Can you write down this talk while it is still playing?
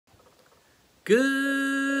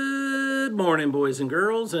Good morning, boys and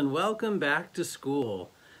girls, and welcome back to school.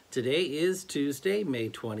 Today is Tuesday, May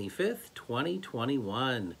 25th,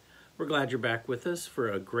 2021. We're glad you're back with us for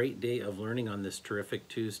a great day of learning on this terrific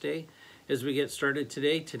Tuesday. As we get started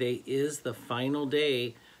today is the final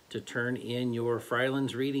day to turn in your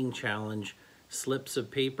Freiland's Reading Challenge slips of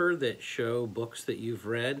paper that show books that you've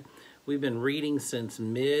read. We've been reading since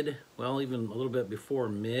even a little bit before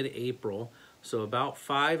mid-April. So about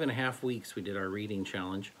 5.5 weeks we did our reading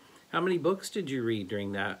challenge. How many books did you read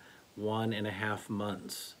during that 1.5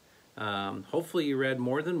 months? Hopefully you read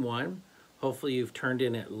more than one. Hopefully you've turned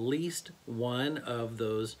in at least one of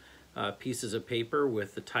those pieces of paper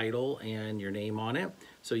with the title and your name on it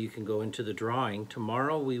so you can go into the drawing.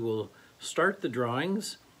 Tomorrow we will start the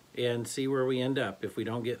drawings and see where we end up. If we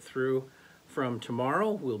don't get through from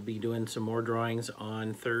tomorrow, we'll be doing some more drawings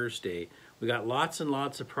on Thursday. We got lots and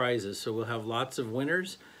lots of prizes, so we'll have lots of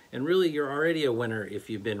winners. And really, you're already a winner if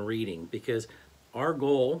you've been reading, because our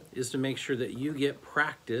goal is to make sure that you get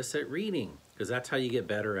practice at reading, because that's how you get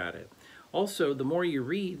better at it. Also, the more you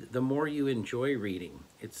read, the more you enjoy reading.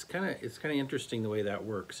 It's kind of interesting the way that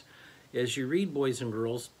works. As you read, boys and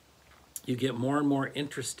girls, you get more and more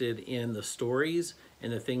interested in the stories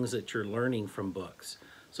and the things that you're learning from books.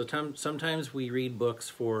 So sometimes we read books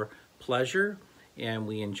for pleasure and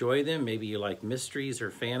we enjoy them. Maybe you like mysteries or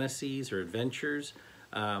fantasies or adventures.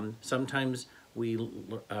 Sometimes we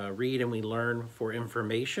read and we learn for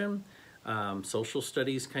information, social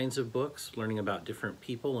studies kinds of books, learning about different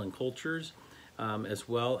people and cultures, as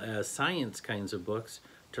well as science kinds of books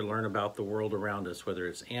to learn about the world around us, whether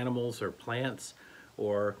it's animals or plants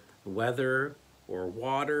or weather or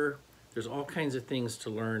water. There's all kinds of things to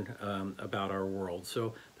learn about our world.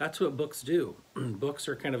 So that's what books do. Books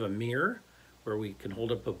are kind of a mirror where we can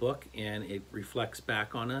hold up a book and it reflects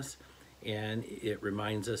back on us and it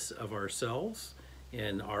reminds us of ourselves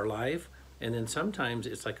and our life. And then sometimes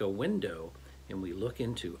it's like a window and we look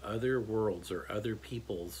into other worlds or other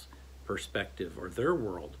people's perspective or their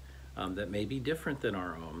world that may be different than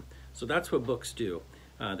our own. So that's what books do.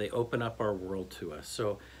 They open up our world to us.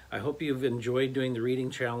 So I hope you've enjoyed doing the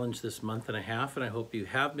reading challenge this 1.5 months, and I hope you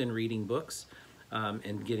have been reading books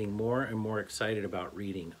and getting more and more excited about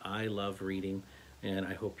reading. I love reading, and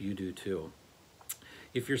I hope you do too.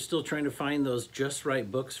 If you're still trying to find those just right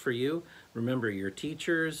books for you, remember your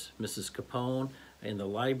teachers, Mrs. Capone, and the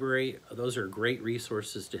library, those are great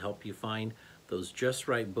resources to help you find those just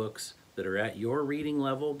right books that are at your reading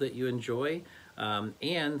level that you enjoy.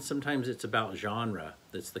 And sometimes it's about genre.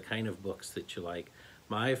 That's the kind of books that you like.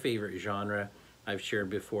 My favorite genre, I've shared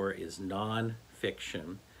before, is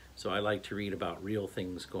nonfiction. So I like to read about real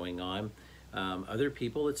things going on. Other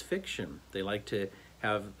people, it's fiction. They like to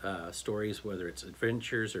have stories, whether it's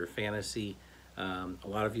adventures or fantasy. A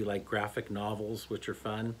lot of you like graphic novels, which are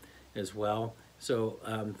fun as well. So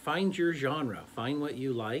find your genre, find what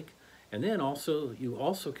you like. And then you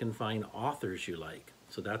also can find authors you like.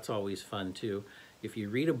 So that's always fun too. If you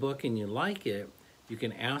read a book and you like it, you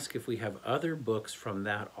can ask if we have other books from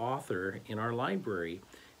that author in our library.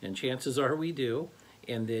 And chances are we do.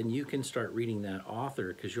 And then you can start reading that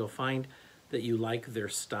author because you'll find that you like their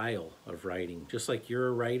style of writing. Just like you're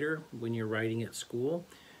a writer when you're writing at school,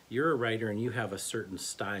 you're a writer and you have a certain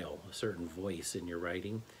style, a certain voice in your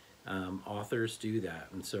writing. Authors do that.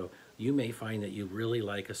 And so you may find that you really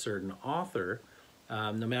like a certain author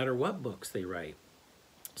no matter what books they write.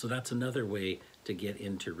 So that's another way to get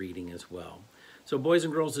into reading as well. So boys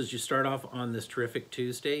and girls, as you start off on this terrific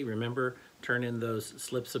Tuesday, remember, turn in those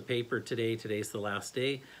slips of paper today. Today's the last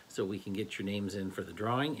day, so we can get your names in for the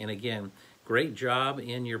drawing. And again, great job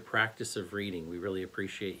in your practice of reading. We really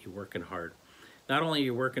appreciate you working hard. Not only are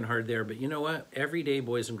you working hard there, but you know what? Every day,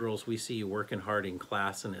 boys and girls, we see you working hard in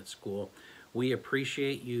class and at school. We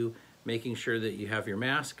appreciate you making sure that you have your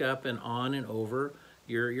mask up and on and over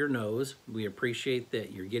your nose. We appreciate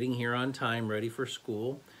that you're getting here on time, ready for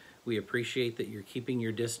school. We appreciate that you're keeping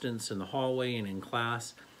your distance in the hallway and in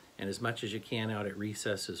class, and as much as you can out at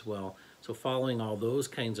recess as well. So following all those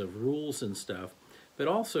kinds of rules and stuff. But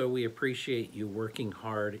also we appreciate you working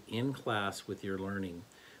hard in class with your learning.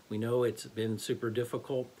 We know it's been super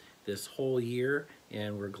difficult this whole year,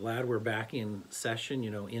 and we're glad we're back in session,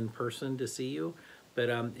 in person to see you. But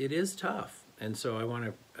it is tough. And so I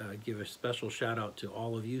want to give a special shout out to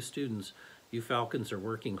all of you students. You Falcons are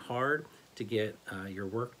working hard to get your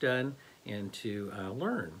work done and to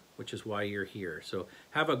learn, which is why you're here. So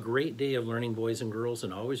have a great day of learning, boys and girls,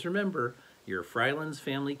 and always remember, your Freiland's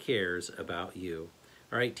family cares about you.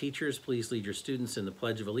 All right, teachers, please lead your students in the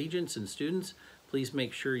Pledge of Allegiance, and students, please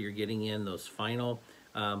make sure you're getting in those final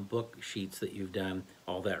book sheets that you've done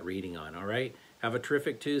all that reading on. All right, have a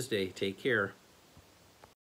terrific Tuesday. Take care.